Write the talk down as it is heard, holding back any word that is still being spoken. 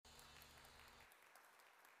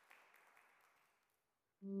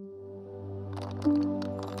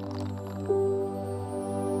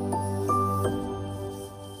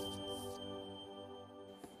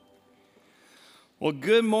Well,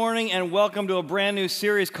 good morning and welcome to a brand new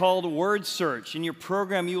series called Word Search. In your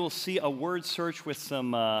program, you will see a word search with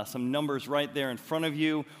some numbers right there in front of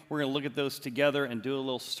you. We're going to look at those together and do a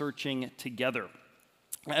little searching together.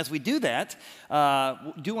 As we do that,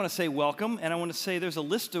 do want to say welcome, and I want to say there's a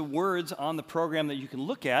list of words on the program that you can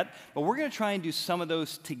look at, but we're going to try and do some of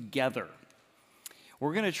those together.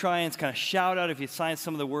 We're going to try and kind of shout out if you sign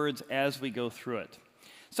some of the words as we go through it.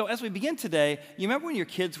 So as we begin today, you remember when your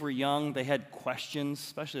kids were young, they had questions,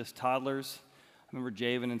 especially as toddlers? I remember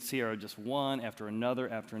Javen and Sierra, just one after another,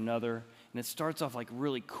 and it starts off like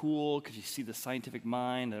really cool because you see the scientific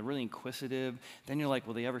mind, they're really inquisitive. Then you're like,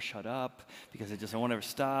 will they ever shut up? Because they just won't ever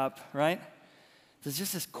stop, right? There's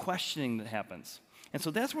just this questioning that happens. And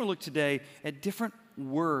so that's where we look today at different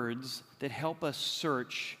words that help us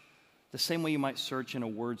search the same way you might search in a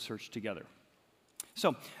word search together.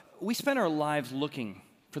 So we spend our lives looking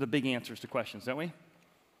for the big answers to questions, don't we?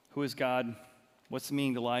 Who is God? What's the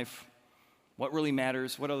meaning to life? What really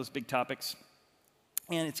matters? What are those big topics?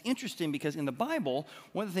 And it's interesting because in the Bible,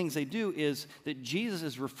 one of the things they do is that Jesus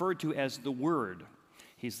is referred to as the Word.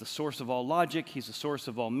 He's the source of all logic. He's the source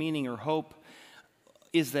of all meaning or hope.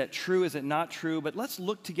 Is that true? Is it not true? But let's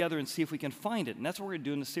look together and see if we can find it. And that's what we're going to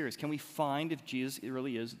do in the series. Can we find if Jesus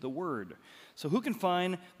really is the Word? So who can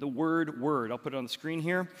find the word word? I'll put it on the screen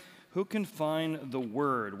here. Who can find the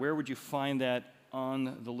word? Where would you find that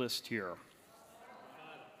on the list here?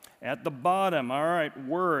 At the bottom. All right,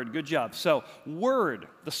 word. Good job. So word,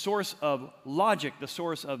 the source of logic, the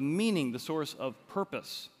source of meaning, the source of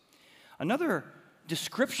purpose. Another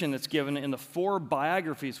description that's given in the 4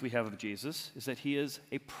 biographies we have of Jesus is that he is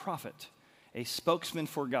a prophet, a spokesman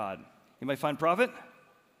for God. Anybody find prophet?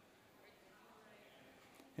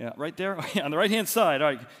 Yeah, right there on the right-hand side. All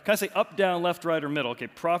right, can I say up, down, left, right, or middle? Okay,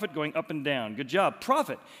 prophet going up and down. Good job.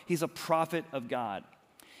 Prophet. He's a prophet of God.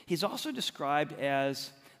 He's also described as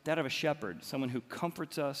that of a shepherd, someone who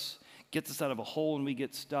comforts us, gets us out of a hole when we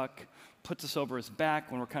get stuck, puts us over his back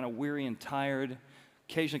when we're kind of weary and tired,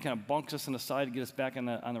 occasionally kind of bonks us on the side to get us back on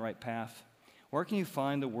the right path. Where can you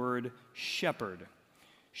find the word shepherd?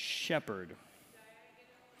 Shepherd.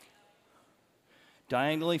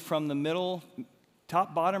 Diagonally from the middle.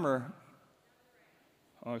 Top, bottom, or?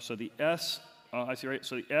 Oh, so the S, I see, right?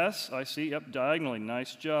 So the S, I see, yep, diagonally.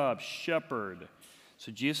 Nice job. Shepherd.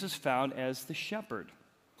 So Jesus is found as the shepherd.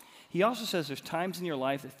 He also says there's times in your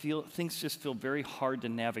life that things just feel very hard to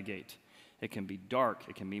navigate. It can be dark.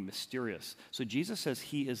 It can be mysterious. So Jesus says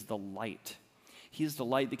he is the light. He is the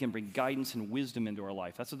light that can bring guidance and wisdom into our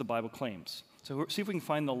life. That's what the Bible claims. So see if we can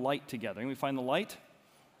find the light together. Can we find the light?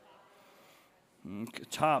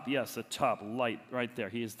 Top, yes, the top, light, right there.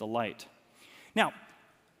 He is the light. Now,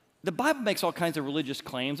 the Bible makes all kinds of religious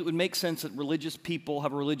claims. It would make sense that religious people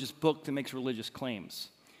have a religious book that makes religious claims.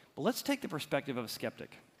 But let's take the perspective of a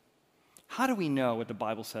skeptic. How do we know what the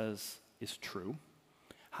Bible says is true?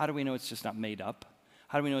 How do we know it's just not made up?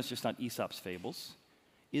 How do we know it's just not Aesop's fables?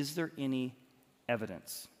 Is there any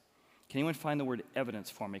evidence? Can anyone find the word evidence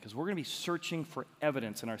for me? Because we're going to be searching for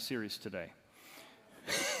evidence in our series today.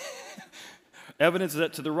 Evidence, is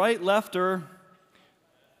that to the right, left, or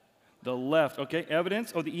the left? Okay,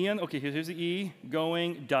 evidence. Oh, the E on. Okay, here's the E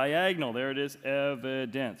going diagonal. There it is,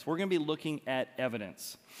 evidence. We're going to be looking at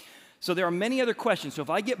evidence. So there are many other questions. So if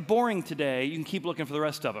I get boring today, you can keep looking for the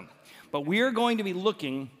rest of them. But we are going to be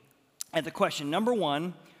looking at the question. Number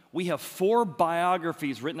 1, we have 4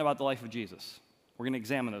 biographies written about the life of Jesus. We're going to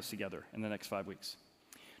examine those together in the next 5 weeks.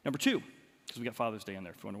 Number 2, because we got Father's Day in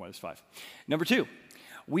there, if you wonder why there's 5. Number 2,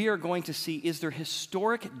 we are going to see, is there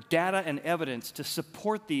historic data and evidence to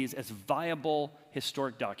support these as viable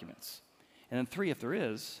historic documents? And then 3, if there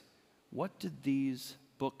is, what did these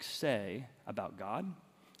books say about God,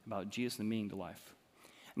 about Jesus and the meaning to life?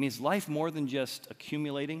 I mean, is life more than just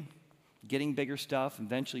accumulating, getting bigger stuff,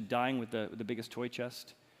 eventually dying with the biggest toy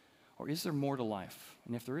chest? Or is there more to life?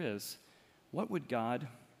 And if there is, what would God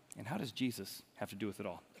and how does Jesus have to do with it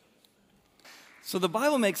all? So the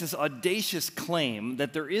Bible makes this audacious claim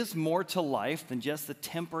that there is more to life than just the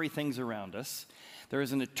temporary things around us. There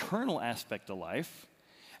is an eternal aspect to life.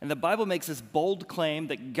 And the Bible makes this bold claim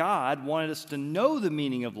that God wanted us to know the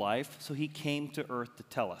meaning of life, so he came to earth to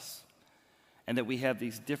tell us. And that we have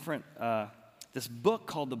these different, this book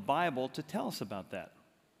called the Bible to tell us about that.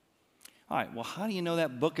 All right, well, how do you know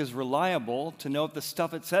that book is reliable to know if the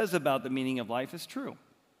stuff it says about the meaning of life is true?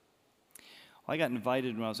 I got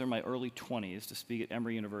invited when I was in my early 20s to speak at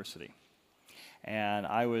Emory University. And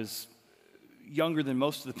I was younger than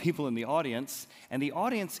most of the people in the audience. And the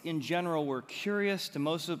audience in general were curious to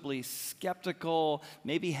mostly skeptical,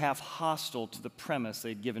 maybe half hostile to the premise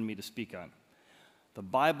they'd given me to speak on. The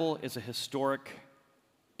Bible is a historic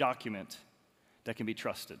document that can be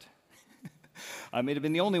trusted. I may have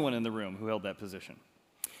been the only one in the room who held that position.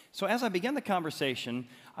 So as I began the conversation,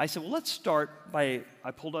 I said, well, let's start by,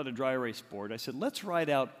 I pulled out a dry erase board. I said, let's write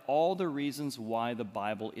out all the reasons why the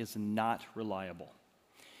Bible is not reliable.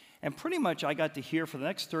 And pretty much I got to hear for the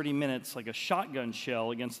next 30 minutes like a shotgun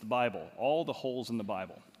shell against the Bible, all the holes in the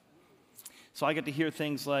Bible. So I got to hear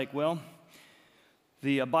things like, well,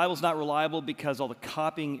 the Bible's not reliable because all the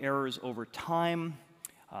copying errors over time.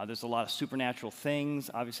 There's a lot of supernatural things.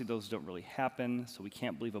 Obviously, those don't really happen, so we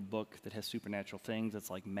can't believe a book that has supernatural things. It's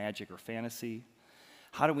like magic or fantasy.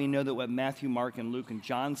 How do we know that what Matthew, Mark, and Luke, and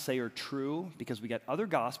John say are true? Because we got other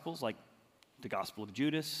Gospels, like the Gospel of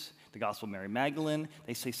Judas, the Gospel of Mary Magdalene.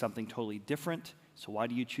 They say something totally different. So why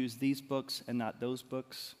do you choose these books and not those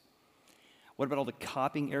books? What about all the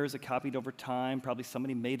copying errors that copied over time? Probably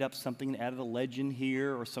somebody made up something and added a legend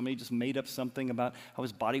here, or somebody just made up something about how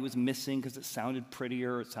his body was missing because it sounded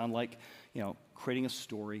prettier. It sounded like, creating a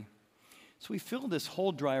story. So we filled this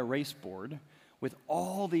whole dry erase board with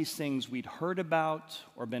all these things we'd heard about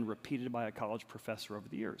or been repeated by a college professor over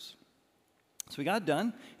the years. So we got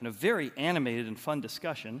done in a very animated and fun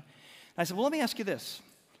discussion. And I said, well, let me ask you this.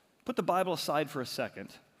 Put the Bible aside for a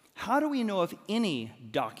second. How do we know if any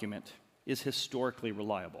document is historically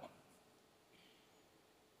reliable?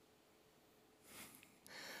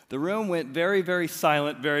 The room went very, very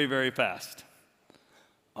silent, very, very fast.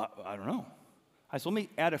 I don't know. I said, let me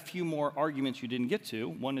add a few more arguments you didn't get to.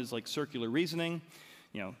 One is like circular reasoning.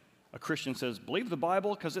 A Christian says, believe the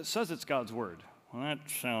Bible because it says it's God's word. Well, that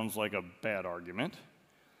sounds like a bad argument.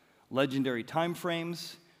 Legendary time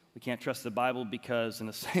frames. We can't trust the Bible because in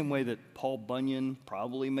the same way that Paul Bunyan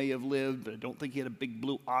probably may have lived, but I don't think he had a big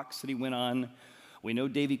blue ox that he went on. We know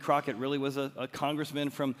Davy Crockett really was a congressman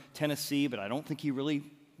from Tennessee, but I don't think he really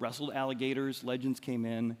wrestled alligators. Legends came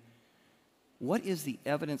in. What is the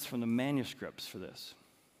evidence from the manuscripts for this?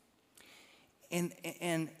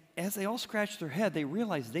 And as they all scratched their head, they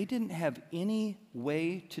realized they didn't have any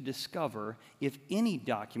way to discover if any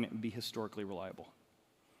document would be historically reliable.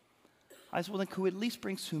 I said, well, then could we at least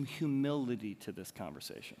bring some humility to this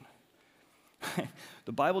conversation?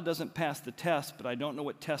 The Bible doesn't pass the test, but I don't know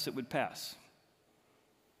what test it would pass.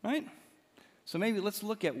 Right? So maybe let's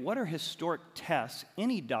look at what are historic tests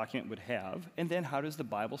any document would have, and then how does the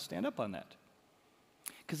Bible stand up on that?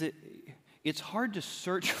 Because it's hard to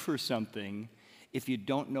search for something if you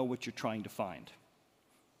don't know what you're trying to find.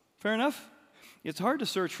 Fair enough? It's hard to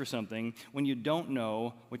search for something when you don't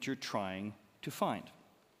know what you're trying to find.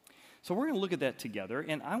 So we're going to look at that together,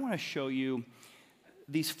 and I want to show you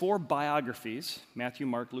these 4 biographies, Matthew,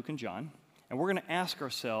 Mark, Luke, and John, and we're going to ask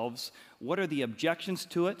ourselves, what are the objections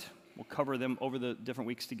to it? We'll cover them over the different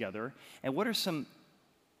weeks together. And what are some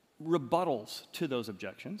rebuttals to those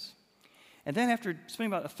objections? And then after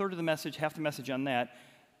spending about a third of the message, half the message on that,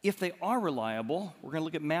 if they are reliable, we're going to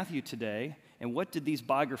look at Matthew today, and what did these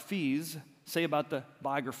biographies say about the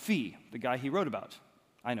biography, the guy he wrote about?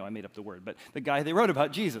 I know, I made up the word, but the guy they wrote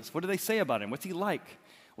about, Jesus. What do they say about him? What's he like?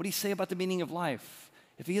 What do he say about the meaning of life?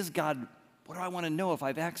 If he is God, what do I want to know if I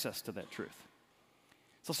have access to that truth?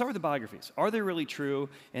 So I'll start with the biographies. Are they really true?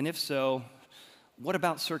 And if so, what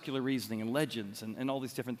about circular reasoning and legends and all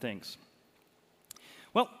these different things?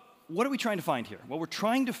 Well, what are we trying to find here? Well, we're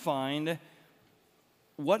trying to find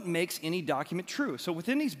what makes any document true. So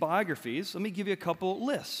within these biographies, let me give you a couple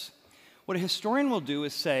lists. What a historian will do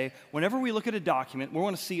is say, whenever we look at a document, we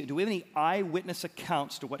want to see, do we have any eyewitness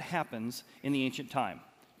accounts to what happens in the ancient time?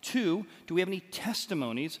 2, do we have any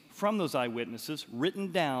testimonies from those eyewitnesses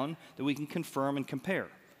written down that we can confirm and compare?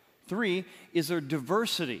 3, is there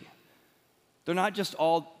diversity? They're not just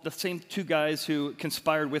all the same 2 guys who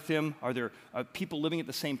conspired with him. Are there people living at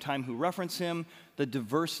the same time who reference him? The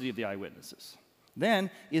diversity of the eyewitnesses.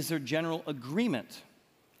 Then, is there general agreement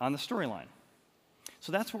on the storyline?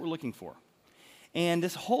 So that's what we're looking for. And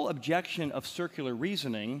this whole objection of circular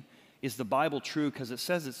reasoning, is the Bible true because it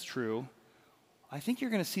says it's true? I think you're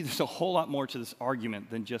going to see there's a whole lot more to this argument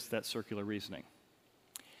than just that circular reasoning.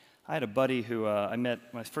 I had a buddy who I met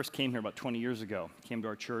when I first came here about 20 years ago. He came to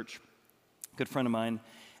our church, good friend of mine,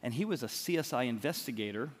 and he was a CSI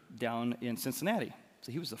investigator down in Cincinnati.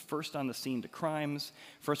 So he was the first on the scene to crimes,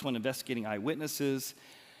 first one investigating eyewitnesses.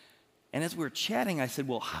 And as we were chatting, I said,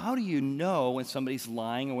 well, how do you know when somebody's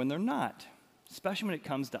lying or when they're not? Especially when it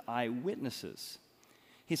comes to eyewitnesses.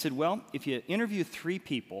 He said, well, if you interview 3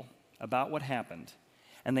 people about what happened,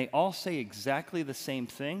 and they all say exactly the same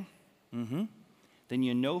thing, then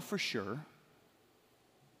you know for sure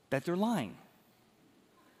that they're lying.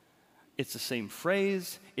 It's the same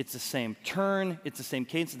phrase, it's the same turn, it's the same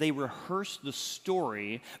cadence. They rehearse the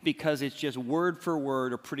story because it's just word for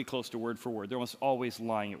word or pretty close to word for word. They're almost always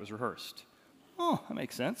lying. It was rehearsed. Oh, that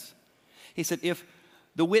makes sense. He said, if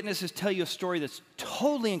the witnesses tell you a story that's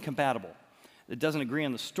totally incompatible, that doesn't agree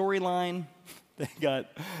on the storyline, they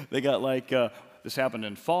got like, this happened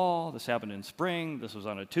in fall, this happened in spring, this was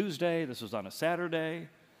on a Tuesday, this was on a Saturday,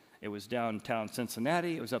 it was downtown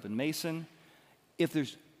Cincinnati, it was up in Mason. If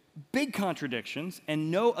there's big contradictions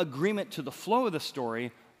and no agreement to the flow of the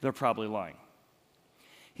story, they're probably lying.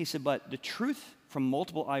 He said, but the truth from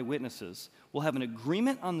multiple eyewitnesses will have an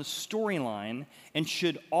agreement on the storyline and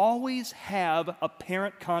should always have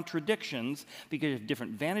apparent contradictions because of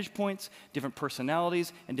different vantage points, different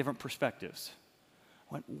personalities, and different perspectives.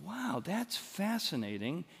 I went, wow, that's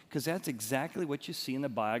fascinating, because that's exactly what you see in the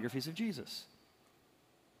biographies of Jesus.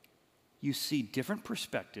 You see different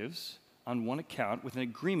perspectives on one account with an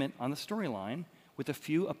agreement on the storyline with a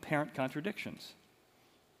few apparent contradictions.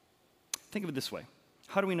 Think of it this way.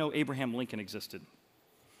 How do we know Abraham Lincoln existed?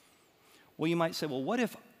 Well, you might say, well, what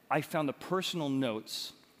if I found the personal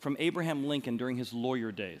notes from Abraham Lincoln during his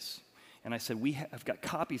lawyer days? And I said, I've got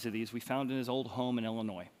copies of these we found in his old home in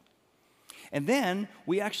Illinois. And then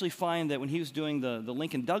we actually find that when he was doing the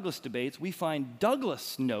Lincoln-Douglas debates, we find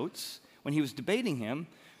Douglas notes when he was debating him.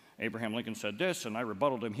 Abraham Lincoln said this, and I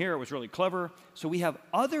rebutted him here. It was really clever. So we have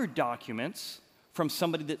other documents from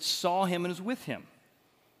somebody that saw him and was with him.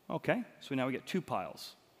 Okay, so now we get two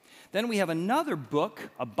piles. Then we have another book,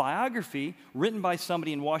 a biography, written by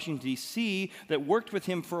somebody in Washington, D.C. that worked with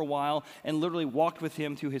him for a while and literally walked with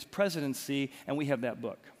him through his presidency, and we have that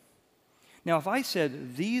book. Now, if I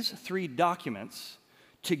said these three documents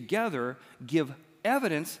together give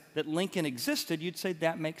evidence that Lincoln existed, you'd say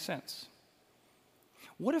that makes sense.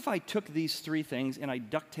 What if I took these three things and I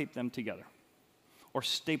duct taped them together or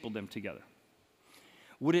stapled them together?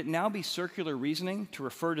 Would it now be circular reasoning to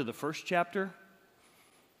refer to the first chapter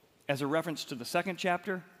as a reference to the second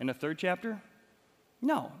chapter and the third chapter?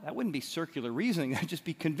 No, that wouldn't be circular reasoning. That would just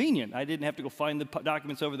be convenient. I didn't have to go find the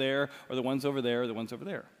documents over there or the ones over there or the ones over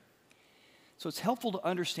there. So it's helpful to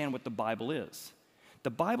understand what the Bible is.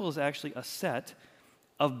 The Bible is actually a set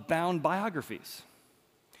of bound biographies.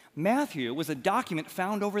 Matthew was a document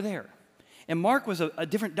found over there. And Mark was a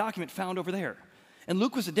different document found over there. And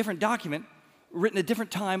Luke was a different document written at a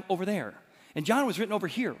different time over there. And John was written over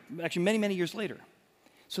here, actually many, many years later.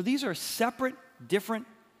 So these are separate, different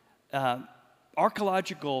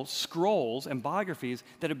archaeological scrolls and biographies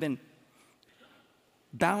that have been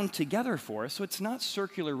bound together for us. So it's not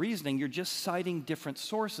circular reasoning. You're just citing different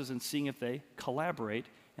sources and seeing if they collaborate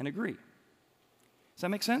and agree. Does that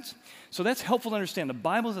make sense? So that's helpful to understand. The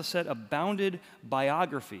Bible is a set of bounded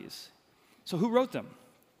biographies. So who wrote them?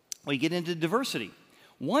 Well, you get into diversity.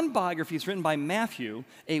 One biography is written by Matthew,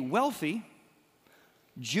 a wealthy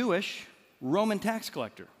Jewish Roman tax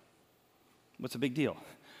collector. What's the big deal?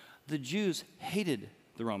 The Jews hated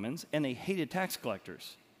the Romans, and they hated tax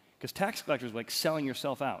collectors, because tax collectors were like selling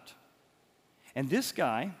yourself out. And this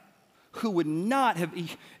guy, who would not have,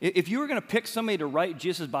 if you were going to pick somebody to write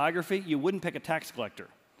Jesus' biography, you wouldn't pick a tax collector.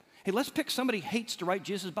 Hey, let's pick somebody who hates to write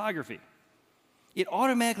Jesus' biography. It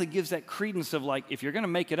automatically gives that credence of like, if you're going to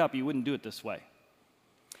make it up, you wouldn't do it this way.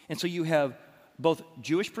 And so you have both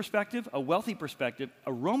Jewish perspective, a wealthy perspective,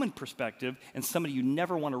 a Roman perspective, and somebody you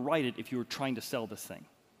never want to write it if you were trying to sell this thing.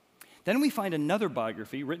 Then we find another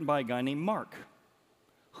biography written by a guy named Mark.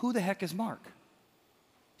 Who the heck is Mark?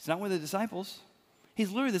 He's not one of the disciples. He's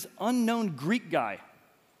literally this unknown Greek guy.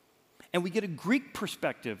 And we get a Greek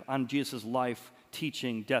perspective on Jesus' life,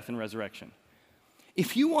 teaching, death, and resurrection.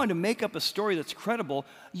 If you want to make up a story that's credible,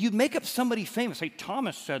 you make up somebody famous. Hey,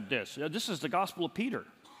 Thomas said this. This is the Gospel of Peter.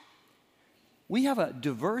 We have a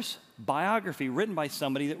diverse biography written by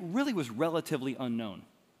somebody that really was relatively unknown.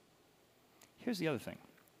 Here's the other thing.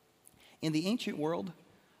 In the ancient world,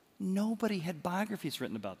 nobody had biographies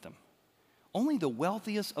written about them. Only the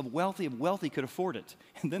wealthiest of wealthy could afford it.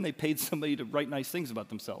 And then they paid somebody to write nice things about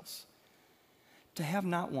themselves. To have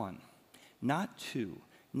not one, not two,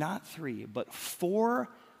 not three, but 4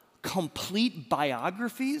 complete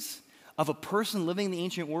biographies of a person living in the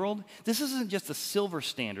ancient world, this isn't just a silver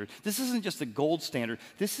standard. This isn't just a gold standard.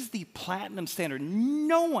 This is the platinum standard.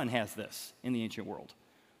 No one has this in the ancient world.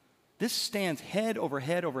 This stands head over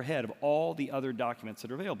head over head of all the other documents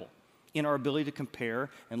that are available in our ability to compare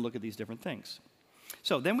and look at these different things.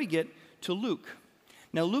 So then we get to Luke.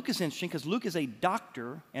 Now, Luke is interesting because Luke is a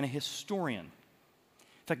doctor and a historian.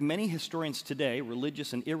 In fact, many historians today,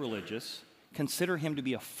 religious and irreligious, consider him to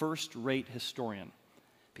be a first-rate historian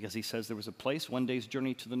because he says there was a place 1 day's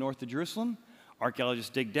journey to the north of Jerusalem. Archaeologists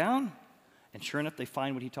dig down, And sure enough, they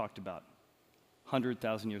find what he talked about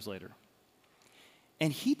 100,000 years later.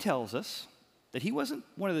 And he tells us that he wasn't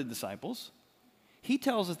one of the disciples. He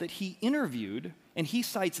tells us that he interviewed, and he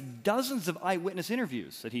cites dozens of eyewitness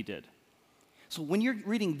interviews that he did. So when you're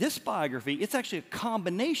reading this biography, it's actually a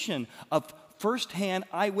combination of firsthand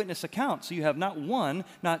eyewitness accounts. So you have not one,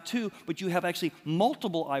 not two, but you have actually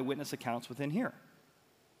multiple eyewitness accounts within here.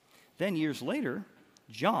 Then years later,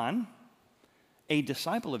 John, a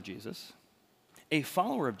disciple of Jesus, a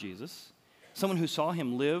follower of Jesus, someone who saw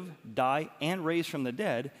him live, die, and raise from the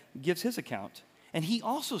dead, gives his account. And he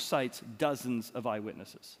also cites dozens of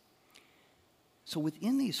eyewitnesses. So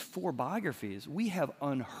within these 4 biographies, we have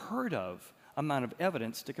unheard of amount of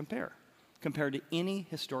evidence to compare, compared to any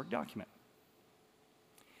historic document.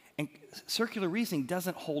 And circular reasoning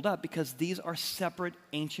doesn't hold up because these are separate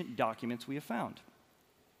ancient documents we have found.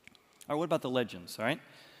 All right, what about the legends, all right?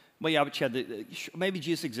 Well, yeah, but you had maybe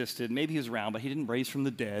Jesus existed, maybe he was around, but he didn't raise from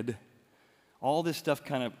the dead. All this stuff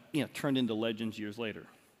kind of, turned into legends years later.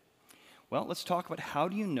 Well, let's talk about how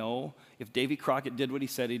do you know if Davy Crockett did what he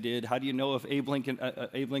said he did? How do you know if Abe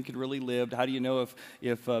Lincoln really lived? How do you know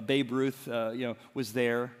if Babe Ruth was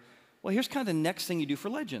there? Well, here's kind of the next thing you do for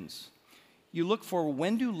legends. You look for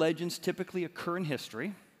when do legends typically occur in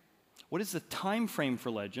history? What is the time frame for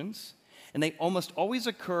legends? And they almost always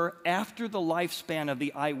occur after the lifespan of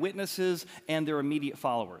the eyewitnesses and their immediate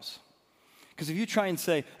followers. Because if you try and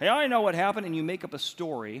say, hey, I know what happened, and you make up a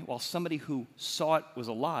story while somebody who saw it was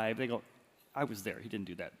alive, they go, I was there. He didn't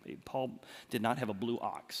do that. Paul did not have a blue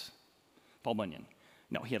ox. Paul Bunyan.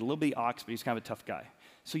 No, he had a little bitty ox, but he's kind of a tough guy.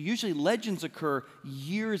 So usually legends occur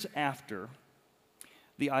years after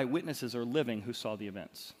the eyewitnesses are living who saw the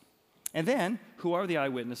events. And then, who are the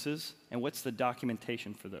eyewitnesses, and what's the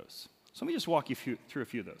documentation for those? So let me just walk you through a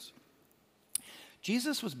few of those.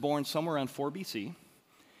 Jesus was born somewhere around 4 BC.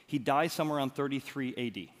 He died somewhere around 33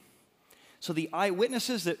 AD. So the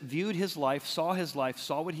eyewitnesses that viewed his life, saw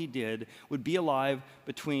what he did, would be alive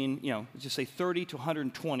between, let's just say 30 to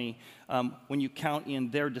 120 when you count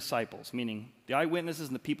in their disciples, meaning the eyewitnesses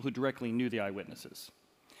and the people who directly knew the eyewitnesses.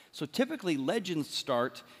 So typically legends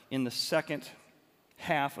start in the second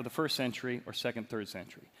half of the 1st century or 2nd, 3rd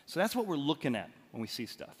century. So that's what we're looking at when we see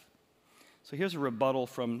stuff. So here's a rebuttal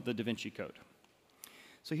from the Da Vinci Code.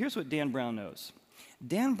 So here's what Dan Brown knows.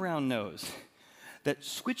 Dan Brown knows that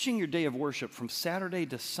switching your day of worship from Saturday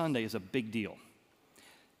to Sunday is a big deal.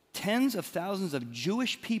 Tens of thousands of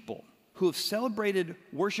Jewish people who have celebrated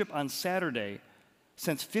worship on Saturday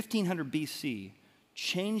since 1500 BC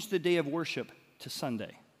changed the day of worship to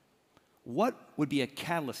Sunday. What would be a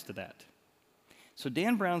catalyst to that? So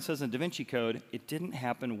Dan Brown says in the Da Vinci Code, it didn't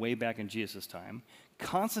happen way back in Jesus' time.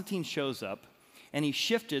 Constantine shows up, and he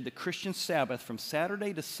shifted the Christian Sabbath from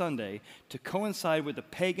Saturday to Sunday to coincide with the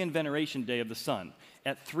pagan veneration day of the sun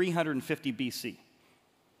at 350 BC.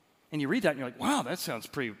 And you read that, and you're like, wow, that sounds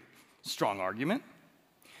pretty strong argument.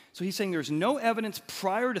 So he's saying there's no evidence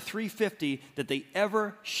prior to 350 that they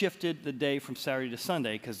ever shifted the day from Saturday to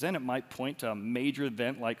Sunday, because then it might point to a major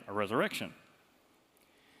event like a resurrection.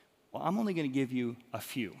 Well, I'm only going to give you a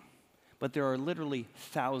few, but there are literally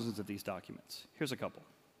thousands of these documents. Here's a couple.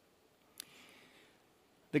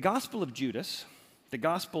 The Gospel of Judas, the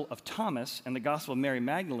Gospel of Thomas, and the Gospel of Mary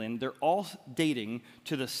Magdalene, they're all dating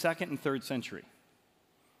to the 2nd and 3rd century,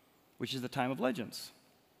 which is the time of legends.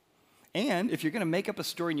 And if you're going to make up a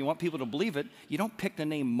story and you want people to believe it, you don't pick the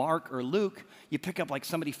name Mark or Luke, you pick up like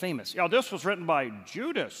somebody famous. This was written by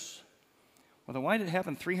Judas. Well, then why did it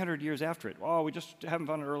happen 300 years after it? Oh, we just haven't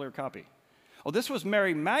found an earlier copy. Oh, this was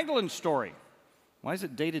Mary Magdalene's story. Why is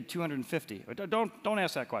it dated 250? Don't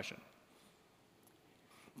ask that question.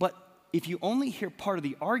 But if you only hear part of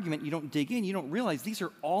the argument, you don't dig in, you don't realize these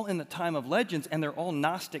are all in the time of legends, and they're all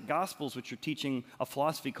Gnostic Gospels, which are teaching a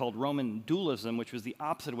philosophy called Roman dualism, which was the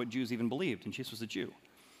opposite of what Jews even believed, and Jesus was a Jew.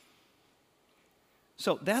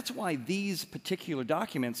 So that's why these particular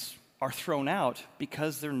documents are thrown out,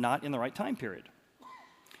 because they're not in the right time period.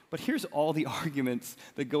 But here's all the arguments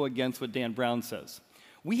that go against what Dan Brown says.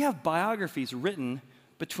 We have biographies written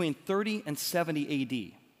between 30 and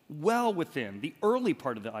 70 AD. Well within the early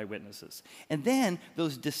part of the eyewitnesses. And then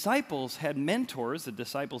those disciples had mentors, the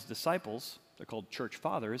disciples' disciples, they're called church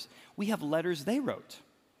fathers. We have letters they wrote.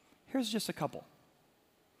 Here's just a couple.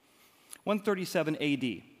 137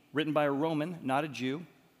 AD, written by a Roman, not a Jew,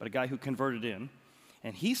 but a guy who converted in.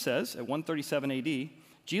 And he says, at 137 AD,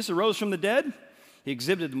 Jesus arose from the dead. He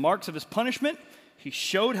exhibited the marks of his punishment. He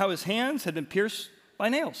showed how his hands had been pierced by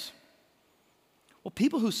nails. Well,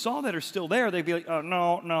 people who saw that are still there. They'd be like, oh,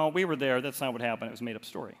 no, we were there. That's not what happened. It was a made-up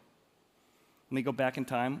story. Let me go back in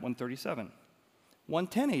time, 137.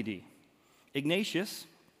 110 AD. Ignatius,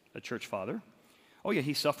 a church father, oh yeah,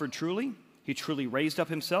 he suffered truly. He truly raised up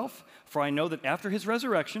himself. For I know that after his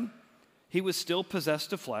resurrection, he was still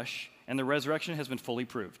possessed of flesh, and the resurrection has been fully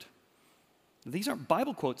proved. These aren't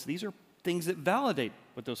Bible quotes. These are things that validate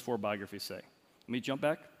what those 4 biographies say. Let me jump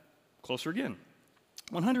back closer again.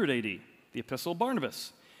 100 AD, the Epistle of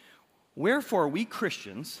Barnabas. Wherefore we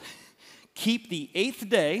Christians keep the 8th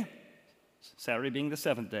day, Saturday being the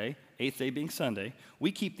 7th day, 8th day being Sunday,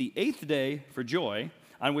 we keep the 8th day for joy,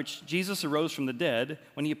 on which Jesus arose from the dead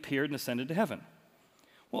when he appeared and ascended to heaven.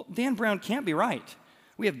 Well, Dan Brown can't be right.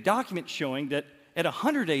 We have documents showing that at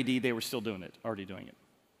 100 AD they were still doing it, already doing it.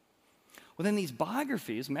 Well, then these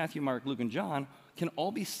biographies, Matthew, Mark, Luke, and John, can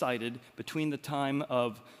all be cited between the time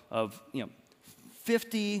of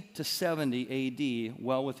 50 to 70 AD,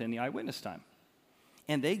 well within the eyewitness time.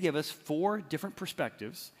 And they give us 4 different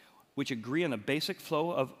perspectives which agree on the basic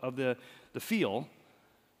flow of the feel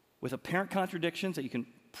with apparent contradictions that you can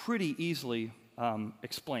pretty easily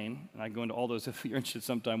explain. And I can go into all those if you're interested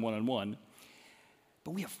sometime one-on-one.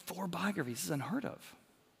 But we have 4 biographies. This is unheard of.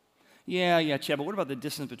 Yeah, Chad, but what about the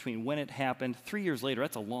distance between when it happened? 3 years later,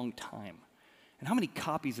 that's a long time. And how many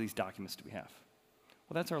copies of these documents do we have?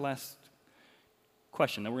 Well, that's our last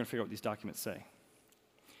question. Now we're going to figure out what these documents say.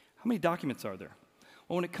 How many documents are there?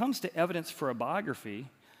 Well, when it comes to evidence for a biography,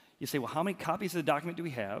 you say, well, how many copies of the document do we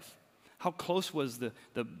have? How close was the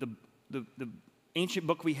ancient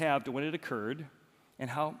book we have to when it occurred? And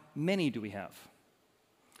how many do we have?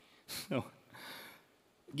 So,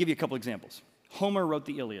 I'll give you a couple examples. Homer wrote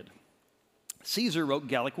the Iliad. Caesar wrote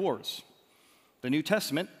Gallic Wars. The New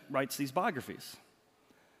Testament writes these biographies.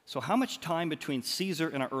 So how much time between Caesar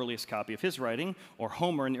and our earliest copy of his writing, or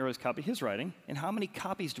Homer and the earliest copy of his writing, and how many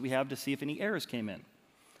copies do we have to see if any errors came in?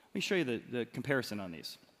 Let me show you the comparison on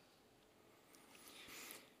these.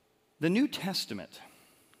 The New Testament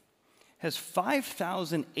has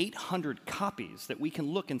 5,800 copies that we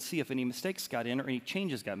can look and see if any mistakes got in or any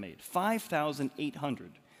changes got made.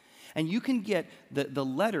 5,800. And you can get the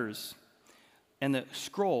letters and the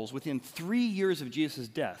scrolls within 3 years of Jesus'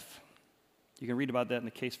 death. You can read about that in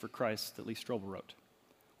the Case for Christ that Lee Strobel wrote.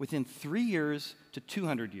 Within 3 years to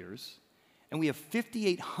 200 years, and we have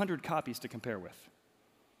 5,800 copies to compare with.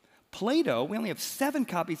 Plato, we only have 7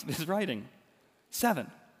 copies of his writing. 7.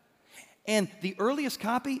 And the earliest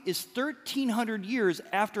copy is 1,300 years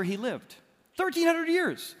after he lived. 1,300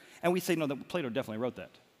 years! And we say, no, that Plato definitely wrote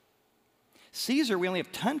that. Caesar, we only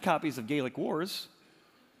have 10 copies of Gallic Wars,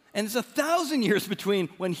 and it's 1,000 years between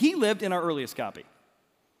when he lived and our earliest copy.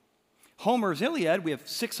 Homer's Iliad, we have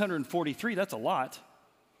 643, that's a lot.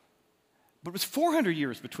 But it was 400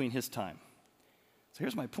 years between his time. So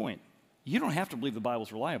here's my point. You don't have to believe the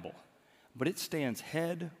Bible's reliable, but it stands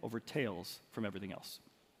head over tails from everything else.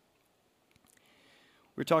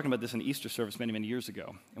 We were talking about this in the Easter service many, many years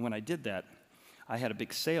ago, and when I did that, I had a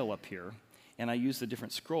big sail up here, and I used the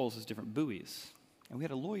different scrolls as different buoys. And we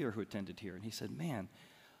had a lawyer who attended here, and he said, man,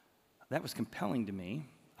 that was compelling to me.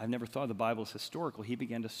 I've never thought of the Bible as historical. He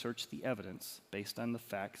began to search the evidence based on the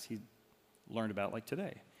facts he learned about like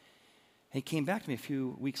today. And he came back to me a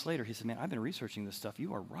few weeks later. He said, man, I've been researching this stuff.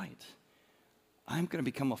 You are right. I'm going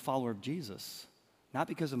to become a follower of Jesus, not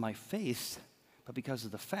because of my faith, but because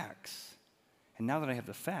of the facts. And now that I have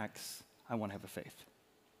the facts, I want to have a faith.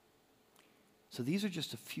 So these are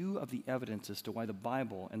just a few of the evidence as to why the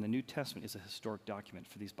Bible and the New Testament is a historic document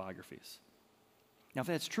for these biographies. Now, if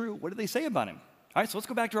that's true, what do they say about him? All right, so let's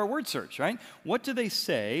go back to our word search, right? What do they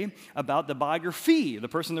say about the biography, the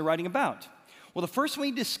person they're writing about? Well, the first one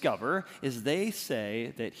we discover is they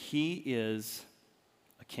say that he is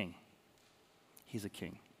a king. He's a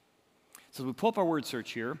king. So we pull up our word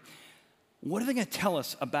search here. What are they going to tell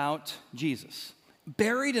us about Jesus?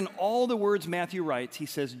 Buried in all the words Matthew writes, he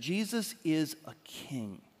says, Jesus is a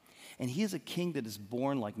king. And he is a king that is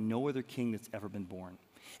born like no other king that's ever been born.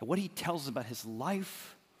 And what he tells us about his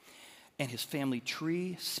life and his family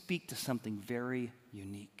tree speak to something very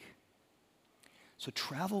unique. So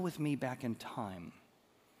travel with me back in time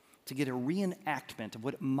to get a reenactment of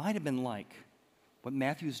what it might have been like, what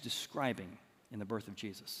Matthew is describing in the birth of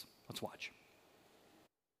Jesus. Let's watch.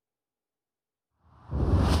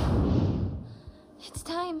 It's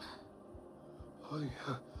time. Oh,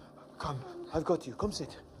 yeah. Come, I've got you. Come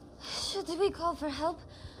sit. Should we call for help?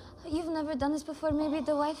 You've never done this before. Maybe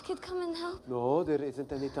the wife could come and help. No, there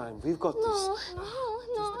isn't any time. We've got this. No,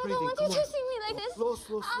 I don't want you to see me like this.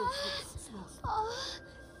 Slow.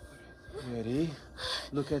 Mary,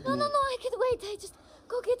 look at me. No, I can wait. I just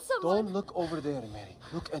go get someone. Don't look over there, Mary.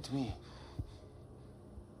 Look at me.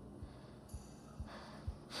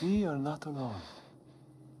 We are not alone.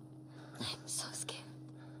 I'm so scared.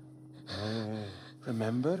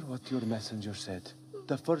 Remember what your messenger said.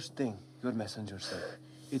 The first thing your messenger said.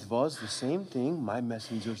 It was the same thing my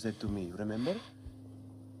messenger said to me. Remember?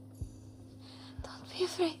 Don't be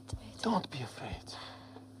afraid. Don't be afraid.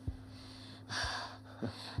 I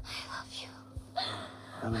love you.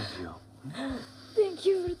 I love you. Thank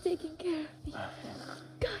you for taking care of me.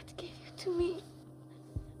 God gave you to me.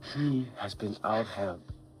 He has been our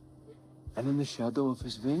help. And in the shadow of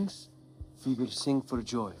his wings, we will sing for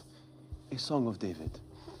joy. A song of David.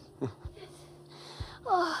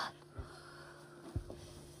 Oh,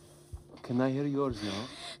 Can I hear yours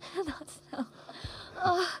now? not now.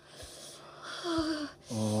 Oh,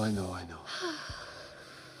 Oh, I know.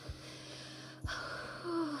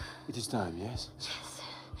 It is time, yes? yes.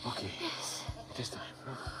 Okay. Yes. It is time.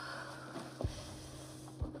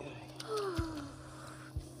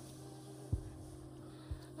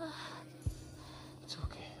 It's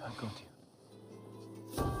okay. I got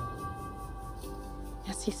you.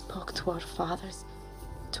 As he spoke to our fathers,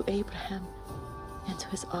 to Abraham, and to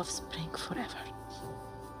his offspring forever.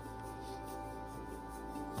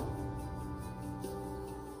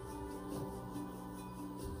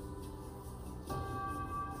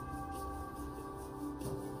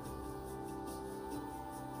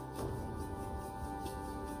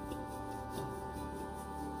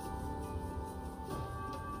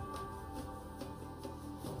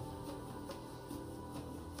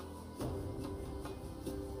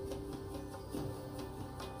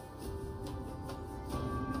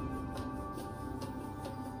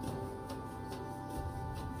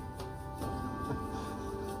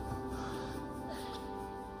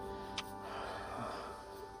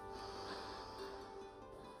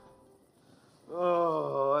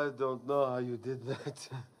 Oh, I don't know how you did that.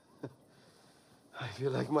 I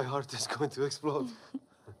feel like my heart is going to explode.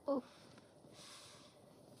 Oh.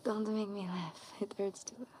 Don't make me laugh. It hurts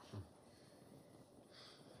to laugh.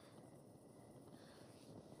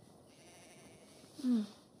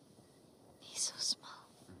 He's so small.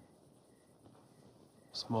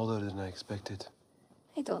 Smaller than I expected.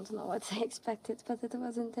 I don't know what I expected, but it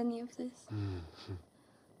wasn't any of this.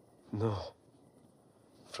 No.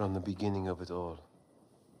 From the beginning of it all.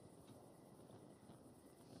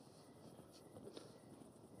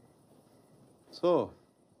 So,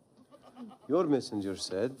 your messenger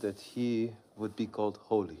said that he would be called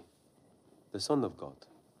Holy, the Son of God.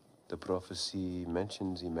 The prophecy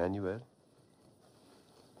mentions Emmanuel.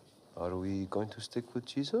 Are we going to stick with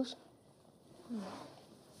Jesus? I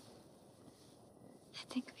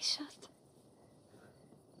think we should.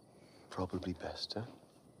 Probably best, huh?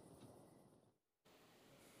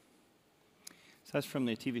 So that's from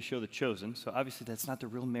the TV show The Chosen. So obviously that's not the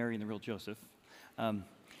real Mary and the real Joseph.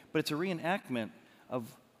 But it's a reenactment of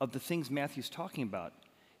the things Matthew's talking about.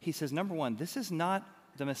 He says, number one, this is not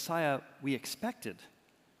the Messiah we expected,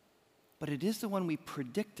 but it is the one we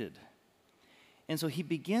predicted. And so he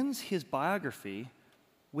begins his biography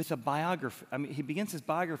with a biography. He begins his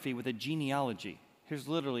biography with a genealogy. Here's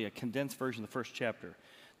literally a condensed version of the first chapter.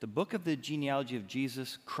 The book of the genealogy of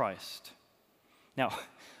Jesus Christ. Now,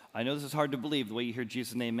 I know this is hard to believe the way you hear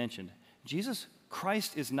Jesus' name mentioned. Jesus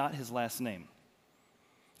Christ is not his last name.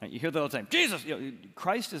 Now, you hear that all the time. Jesus!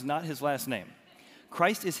 Christ is not his last name.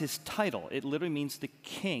 Christ is his title. It literally means the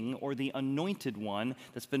king or the anointed one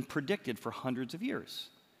that's been predicted for hundreds of years.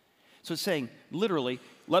 So it's saying, literally,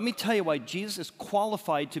 let me tell you why Jesus is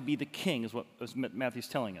qualified to be the king, is what Matthew's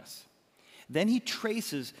telling us. Then he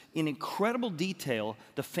traces in incredible detail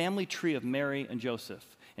the family tree of Mary and Joseph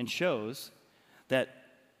and shows that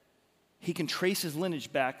he can trace his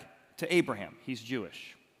lineage back to Abraham. He's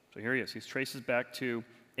Jewish. So here he is. He traces back to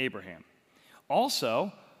Abraham.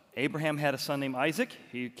 Also, Abraham had a son named Isaac.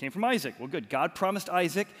 He came from Isaac. Well, good. God promised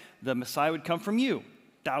Isaac the Messiah would come from you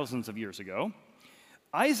thousands of years ago.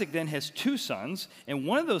 Isaac then has two sons, and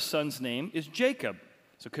one of those sons' name is Jacob.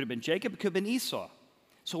 So it could have been Jacob, it could have been Esau.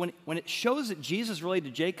 So when it shows that Jesus is related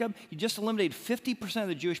to Jacob, you just eliminated 50% of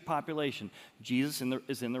the Jewish population. Jesus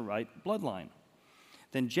is in the right bloodline.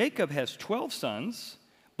 Then Jacob has 12 sons,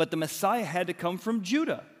 but the Messiah had to come from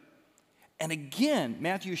Judah. And again,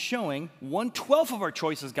 Matthew is showing 1/12 of our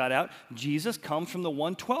choices got out. Jesus comes from the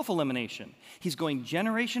 1/12 elimination. He's going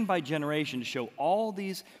generation by generation to show all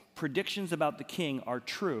these predictions about the king are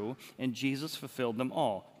true, and Jesus fulfilled them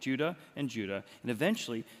all, Judah and Judah. And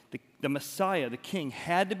eventually, the Messiah, the king,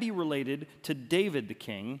 had to be related to David the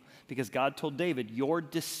king, because God told David, your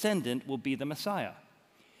descendant will be the Messiah.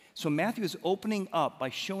 So Matthew is opening up by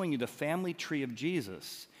showing you the family tree of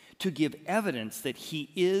Jesus to give evidence that he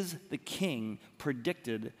is the king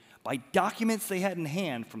predicted by documents they had in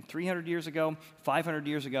hand from 300 years ago, 500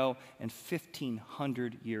 years ago, and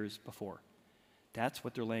 1,500 years before. That's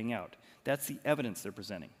what they're laying out. That's the evidence they're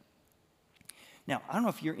presenting. Now, I don't know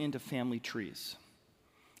if you're into family trees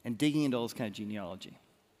and digging into all this kind of genealogy.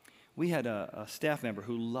 We had a staff member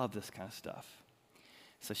who loved this kind of stuff.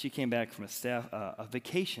 So she came back from a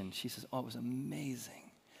vacation. She says, oh, it was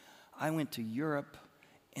amazing. I went to Europe,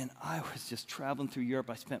 and I was just traveling through Europe.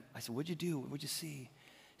 I said, what'd you do? What'd you see?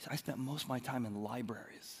 She said, I spent most of my time in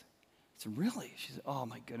libraries. I said, really? She said, oh,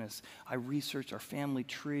 my goodness. I researched our family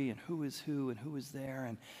tree and who is who and who is there.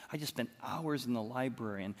 And I just spent hours in the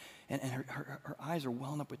library. And her eyes are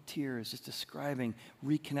welling up with tears, just describing,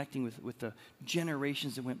 reconnecting with the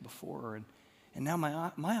generations that went before her. And now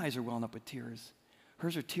my eyes are welling up with tears.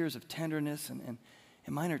 Hers are tears of tenderness, and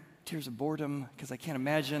mine are tears of boredom, because I can't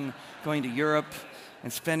imagine going to Europe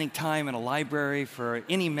and spending time in a library for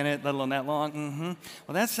any minute, let alone that long.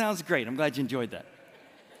 Well, that sounds great. I'm glad you enjoyed that.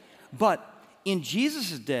 But in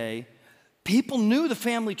Jesus' day, people knew the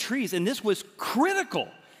family trees, and this was critical,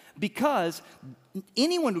 because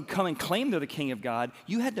anyone who would come and claim they're the king of God,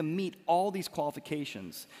 you had to meet all these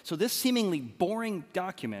qualifications. So this seemingly boring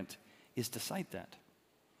document is to cite that.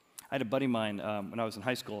 I had a buddy of mine when I was in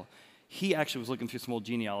high school. He actually was looking through some old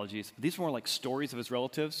genealogies. These were more like stories of his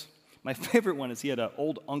relatives. My favorite one is he had an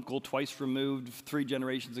old uncle twice removed, 3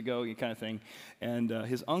 generations ago, kind of thing. And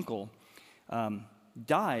his uncle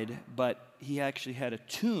died, but he actually had a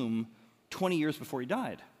tomb 20 years before he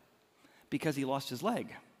died because he lost his leg.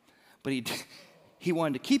 But he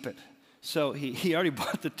wanted to keep it. So he already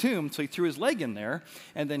bought the tomb, so he threw his leg in there,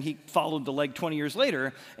 and then he followed the leg 20 years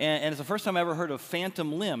later, and it's the first time I ever heard of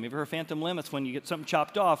phantom limb. You ever heard of phantom limb? It's when you get something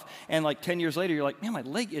chopped off, and like 10 years later, you're like, man, my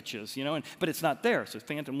leg itches, but it's not there, so it's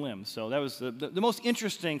phantom limb. So that was the most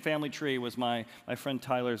interesting family tree was my friend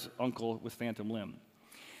Tyler's uncle with phantom limb.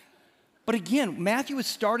 But again, Matthew is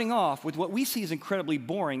starting off with what we see as incredibly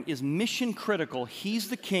boring, is mission critical. He's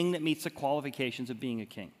the king that meets the qualifications of being a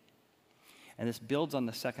king. And this builds on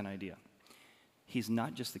the second idea. He's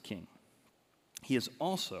not just the king. He is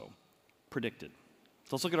also predicted. So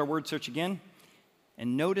let's look at our word search again,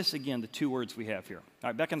 and notice again the 2 words we have here. All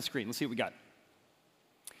right, back on the screen. Let's see what we got.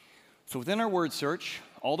 So within our word search,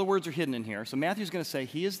 all the words are hidden in here. So Matthew's going to say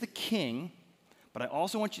he is the king, but I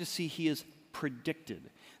also want you to see he is predicted.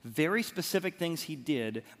 Very specific things he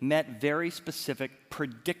did met very specific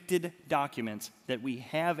predicted documents that we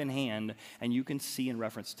have in hand and you can see in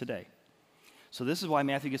reference today. So this is why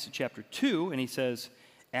Matthew gets to chapter 2, and he says,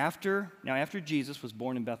 after Jesus was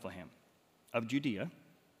born in Bethlehem of Judea,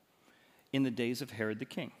 in the days of Herod the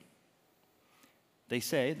king. They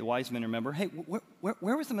say, the wise men remember, hey,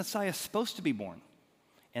 where was the Messiah supposed to be born?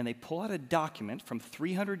 And they pull out a document from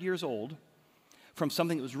 300 years old, from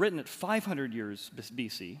something that was written at 500 years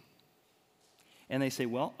BC, and they say,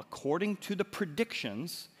 well, according to the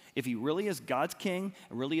predictions, if he really is God's king,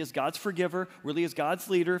 really is God's forgiver, really is God's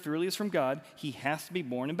leader, if he really is from God, he has to be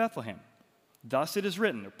born in Bethlehem. Thus it is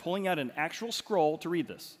written. They're pulling out an actual scroll to read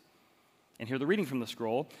this. And hear the reading from the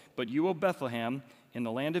scroll. But you, O Bethlehem, in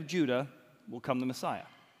the land of Judah, will come the Messiah.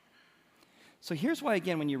 So here's why,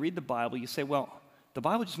 again, when you read the Bible, you say, well, the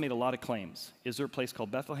Bible just made a lot of claims. Is there a place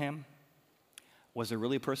called Bethlehem? Was there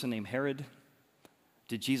really a person named Herod?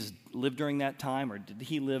 Did Jesus live during that time, or did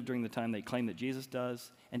he live during the time they claim that Jesus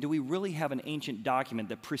does? And do we really have an ancient document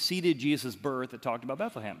that preceded Jesus' birth that talked about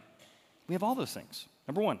Bethlehem? We have all those things.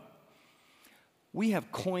 Number 1, we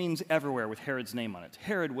have coins everywhere with Herod's name on it.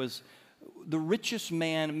 Herod was the richest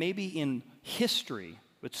man maybe in history,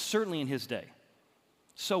 but certainly in his day.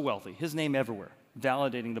 So wealthy, his name everywhere,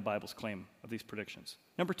 validating the Bible's claim of these predictions.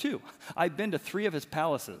 Number 2, I've been to 3 of his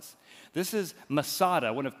palaces. This is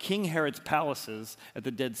Masada, one of King Herod's palaces at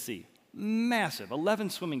the Dead Sea. Massive,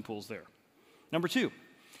 11 swimming pools there. Number 2,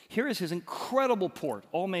 here is his incredible port,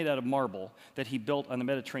 all made out of marble, that he built on the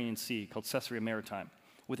Mediterranean Sea called Caesarea Maritime,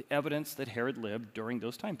 with evidence that Herod lived during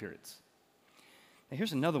those time periods. Now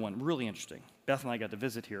here's another one, really interesting. Beth and I got to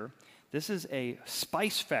visit here. This is a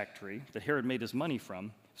spice factory that Herod made his money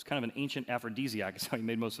from. It's kind of an ancient aphrodisiac, is how he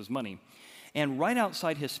made most of his money. And right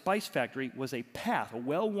outside his spice factory was a path, a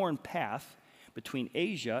well-worn path between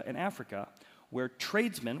Asia and Africa, where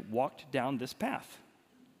tradesmen walked down this path.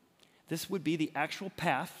 This would be the actual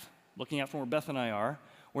path, looking out from where Beth and I are,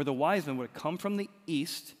 where the wise men would have come from the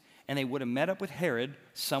east, and they would have met up with Herod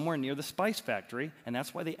somewhere near the spice factory, and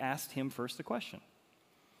that's why they asked him first the question.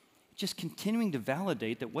 Just continuing to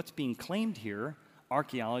validate that what's being claimed here,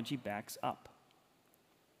 archaeology backs up.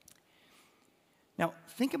 Now,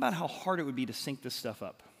 think about how hard it would be to sync this stuff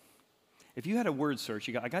up. If you had a word search,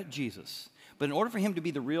 I got Jesus. But in order for him to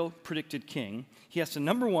be the real predicted king, he has to,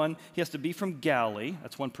 number one, he has to be from Galilee.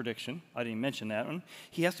 That's one prediction. I didn't even mention that one.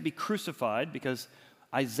 He has to be crucified because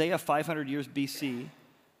Isaiah 500 years BC,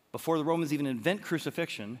 before the Romans even invent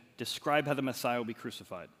crucifixion, describe how the Messiah will be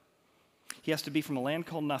crucified. He has to be from a land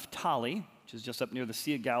called Naphtali, which is just up near the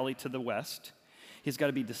Sea of Galilee to the west. He's got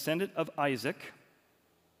to be descendant of Isaac,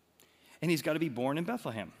 and he's got to be born in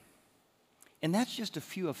Bethlehem. And that's just a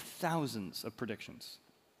few of thousands of predictions.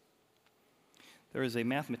 There is a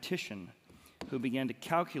mathematician who began to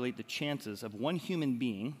calculate the chances of one human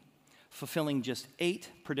being fulfilling just 8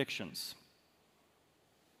 predictions.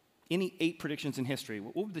 Any 8 predictions in history,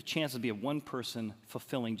 what would the chances be of one person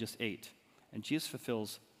fulfilling just 8? And Jesus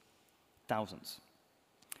fulfills thousands.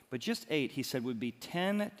 But just 8, he said, would be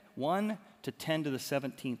 1 to 10 to the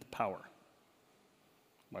 17th power.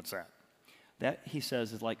 What's that? That, he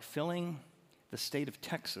says, is like filling the state of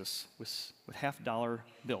Texas with $50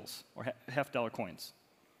 bills or $50 coins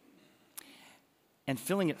and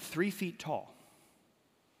filling it 3 feet tall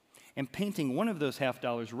and painting one of those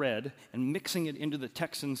 $50 red and mixing it into the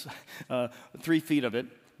Texans' 3 feet of it,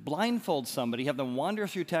 blindfold somebody, have them wander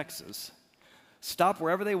through Texas, stop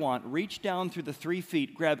wherever they want, reach down through the 3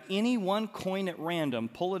 feet, grab any one coin at random,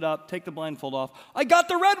 pull it up, take the blindfold off. I got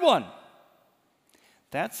the red one!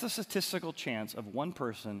 That's the statistical chance of one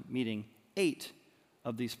person meeting 8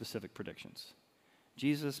 of these specific predictions.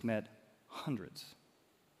 Jesus met hundreds.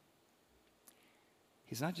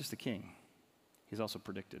 He's not just the king, he's also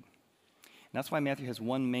predicted. And that's why Matthew has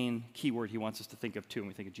one main keyword he wants us to think of too when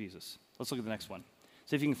we think of Jesus. Let's look at the next one.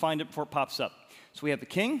 See if you can find it before it pops up. So we have the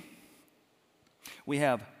king, we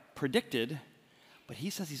have predicted, but he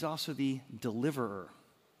says he's also the deliverer.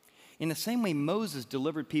 In the same way Moses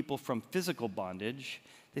delivered people from physical bondage,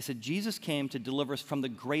 they said Jesus came to deliver us from the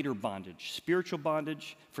greater bondage, spiritual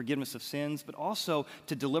bondage, forgiveness of sins, but also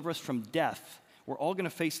to deliver us from death. We're all going to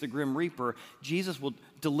face the grim reaper. Jesus will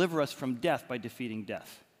deliver us from death by defeating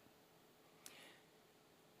death.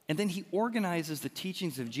 And then he organizes the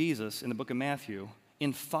teachings of Jesus in the book of Matthew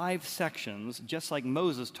in 5 sections, just like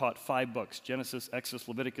Moses taught 5 books, Genesis, Exodus,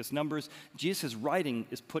 Leviticus, Numbers. Jesus' writing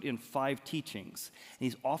is put in 5 teachings. And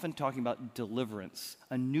he's often talking about deliverance,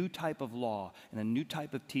 a new type of law and a new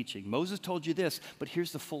type of teaching. Moses told you this, but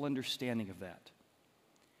here's the full understanding of that.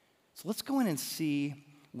 So let's go in and see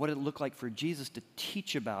what it looked like for Jesus to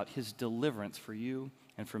teach about his deliverance for you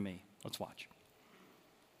and for me. Let's watch.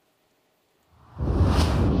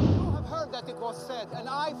 You have heard that it was said, an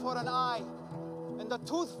eye for an eye, and a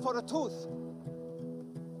tooth for a tooth.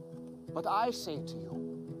 But I say to you,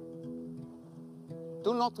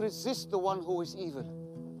 do not resist the one who is evil.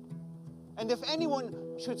 And if anyone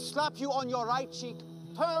should slap you on your right cheek,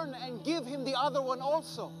 turn and give him the other one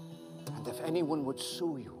also. And if anyone would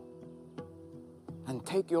sue you and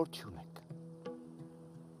take your tunic,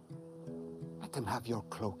 let him have your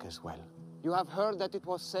cloak as well. You have heard that it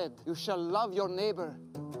was said, you shall love your neighbor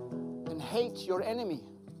and hate your enemy.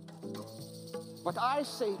 But I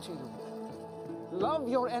say to you, love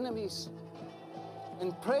your enemies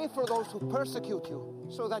and pray for those who persecute you,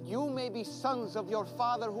 so that you may be sons of your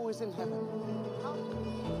Father who is in heaven.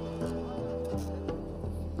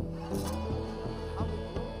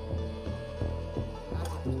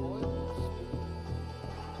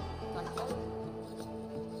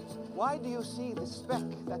 Why do you see the speck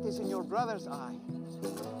that is in your brother's eye,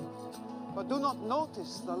 but do not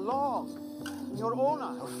notice the log in your own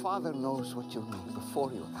eye? Your Father knows what you need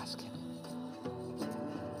before you ask him.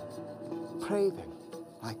 Pray then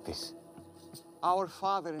like this. Our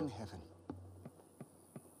Father in heaven,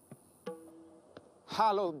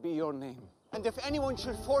 hallowed be your name. And if anyone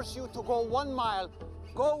should force you to go 1 mile,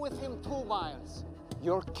 go with him 2 miles.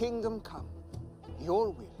 Your kingdom come, your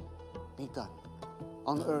will be done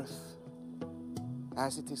on earth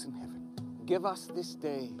as it is in heaven. Give us this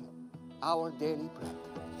day our daily bread.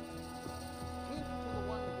 Give to the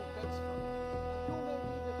one who begs from you. You may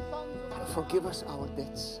be the sons of God. Forgive us our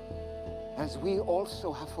debts, as we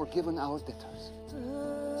also have forgiven our debtors.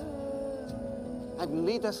 And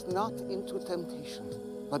lead us not into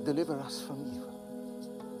temptation, but deliver us from evil.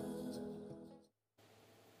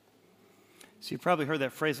 So you've probably heard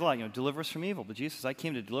that phrase a lot, deliver us from evil. But Jesus says, I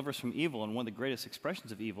came to deliver us from evil, and one of the greatest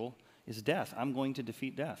expressions of evil is death. I'm going to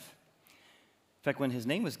defeat death. In fact, when his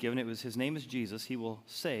name was given, his name is Jesus. He will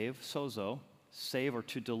save, sozo, save or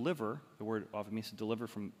to deliver. The word often means to deliver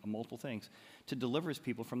from multiple things. To deliver his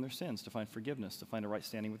people from their sins, to find forgiveness, to find a right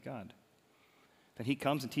standing with God. That he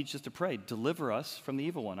comes and teaches us to pray, deliver us from the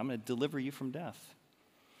evil one. I'm going to deliver you from death.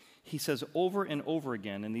 He says over and over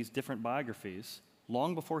again in these different biographies,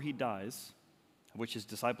 long before he dies, which his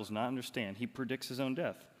disciples do not understand, he predicts his own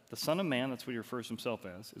death. The Son of Man, that's what he refers to himself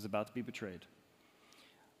as, is about to be betrayed.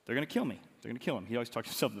 They're going to kill me. They're going to kill him. He always talked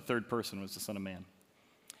to himself, the third person was the Son of Man.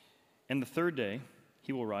 And the third day,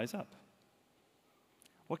 he will rise up.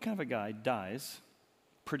 What kind of a guy dies,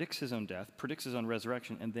 predicts his own death, predicts his own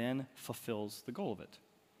resurrection, and then fulfills the goal of it?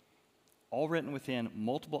 All written within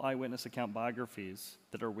multiple eyewitness account biographies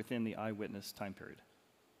that are within the eyewitness time period.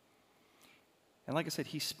 And like I said,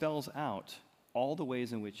 he spells out all the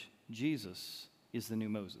ways in which Jesus is the new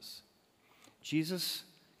Moses. Jesus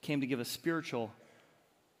came to give us spiritual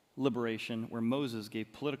liberation where Moses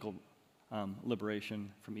gave political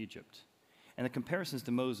liberation from Egypt. And the comparisons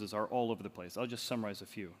to Moses are all over the place. I'll just summarize a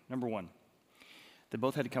few. Number one, they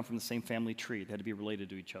both had to come from the same family tree. They had to be related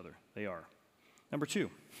to each other. They are. Number two,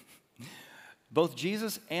 both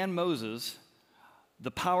Jesus and Moses,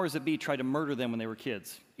 the powers that be tried to murder them when they were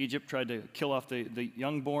kids. Egypt tried to kill off the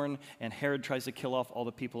youngborn, and Herod tries to kill off all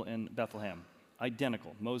the people in Bethlehem.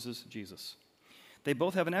 Identical, Moses, Jesus. They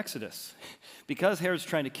both have an exodus. Because Herod's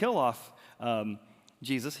trying to kill off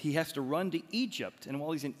Jesus, he has to run to Egypt. And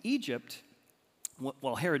while he's in Egypt,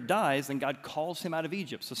 while Herod dies, then God calls him out of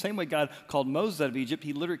Egypt. So same way God called Moses out of Egypt,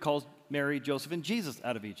 he literally calls Mary, Joseph, and Jesus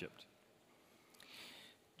out of Egypt.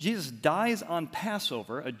 Jesus dies on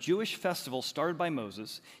Passover, a Jewish festival started by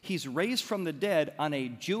Moses. He's raised from the dead on a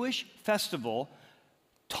Jewish festival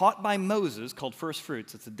taught by Moses called First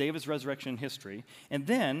Fruits. It's the day of his resurrection in history. And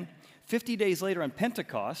then 50 days later on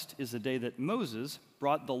Pentecost is the day that Moses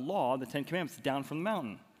brought the law, the Ten Commandments, down from the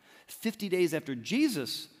mountain. 50 days after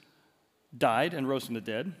Jesus died and rose from the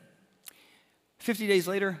dead, 50 days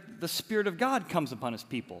later, the Spirit of God comes upon his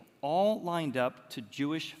people, all lined up to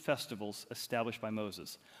Jewish festivals established by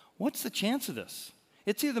Moses. What's the chance of this?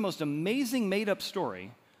 It's either the most amazing made-up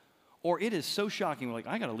story, or it is so shocking, we're like,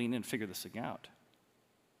 I got to lean in and figure this thing out.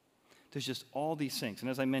 There's just all these things. And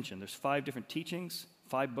as I mentioned, there's 5 different teachings,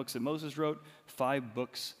 5 books that Moses wrote, 5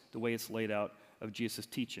 books, the way it's laid out, of Jesus'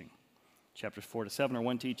 teaching. Chapters 4 to 7 are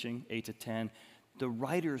one teaching, 8 to 10. The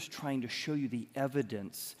writer's trying to show you the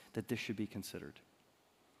evidence that this should be considered.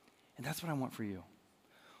 And that's what I want for you.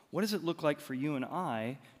 What does it look like for you and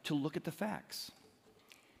I to look at the facts?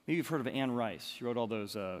 Maybe you've heard of Anne Rice. She wrote all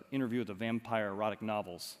those Interview with the Vampire erotic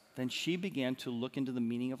novels. Then she began to look into the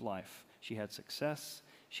meaning of life. She had success.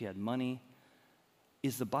 She had money.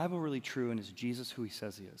 Is the Bible really true, and is Jesus who he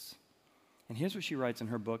says he is? And here's what she writes in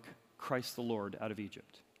her book, Christ the Lord Out of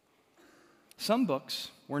Egypt. Some books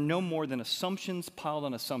were no more than assumptions piled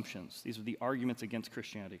on assumptions. These are the arguments against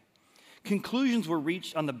Christianity. Conclusions were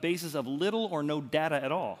reached on the basis of little or no data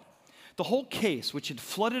at all. The whole case, which had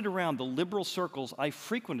flooded around the liberal circles I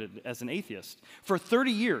frequented as an atheist for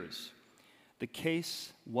 30 years, the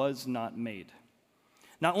case was not made.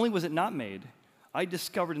 Not only was it not made, I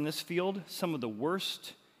discovered in this field some of the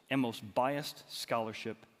worst and most biased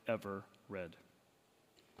scholarship ever read.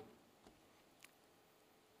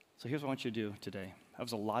 So here's what I want you to do today. That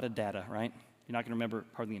was a lot of data, right? You're not going to remember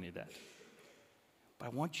hardly any of that. But I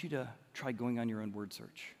want you to try going on your own word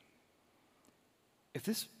search. If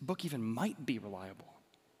this book even might be reliable,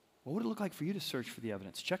 what would it look like for you to search for the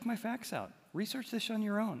evidence? Check my facts out. Research this on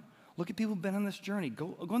your own. Look at people who've been on this journey.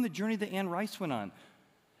 Go on the journey that Anne Rice went on.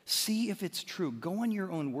 See if it's true. Go on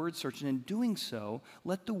your own word search, and in doing so,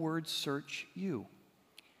 let the word search you.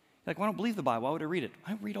 Like, well, I don't believe the Bible. Why would I read it?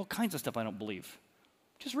 I read all kinds of stuff I don't believe.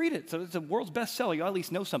 Just read it. So it's the world's bestseller. You at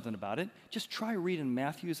least know something about it. Just try reading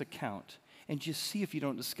Matthew's account and just see if you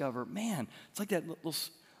don't discover, man, it's like that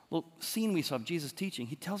little scene we saw of Jesus teaching.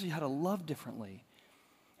 He tells you how to love differently,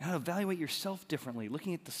 how to evaluate yourself differently,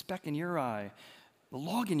 looking at the speck in your eye, the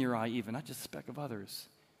log in your eye even, not just the speck of others,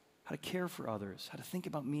 how to care for others, how to think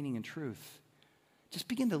about meaning and truth. Just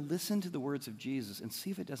begin to listen to the words of Jesus and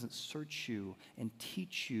see if it doesn't search you and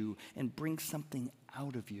teach you and bring something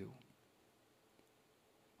out of you.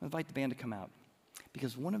 I invite the band to come out,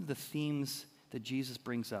 because one of the themes that Jesus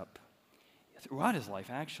brings up throughout his life,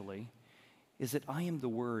 actually, is that I am the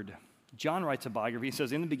Word. John writes a biography. He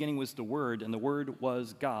says, in the beginning was the Word, and the Word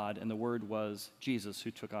was God, and the Word was Jesus who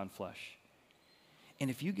took on flesh. And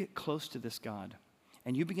if you get close to this God,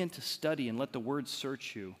 and you begin to study and let the Word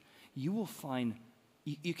search you, you will find,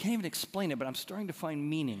 you can't even explain it, but I'm starting to find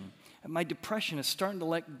meaning. My depression is starting to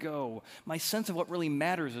let go. My sense of what really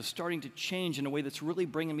matters is starting to change in a way that's really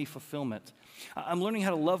bringing me fulfillment. I'm learning how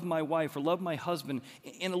to love my wife or love my husband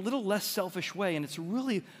in a little less selfish way, and it's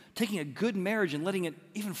really taking a good marriage and letting it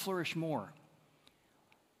even flourish more.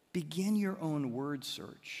 Begin your own word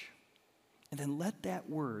search, and then let that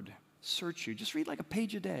word search you. Just read like a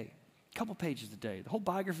page a day, a couple pages a day. The whole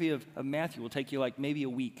biography of Matthew will take you like maybe a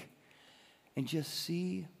week. And just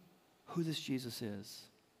see who this Jesus is.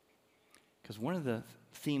 Because one of the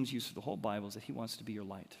themes used for the whole Bible is that he wants to be your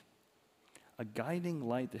light. A guiding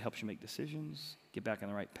light that helps you make decisions, get back on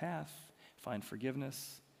the right path, find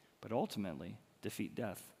forgiveness, but ultimately defeat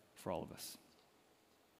death for all of us.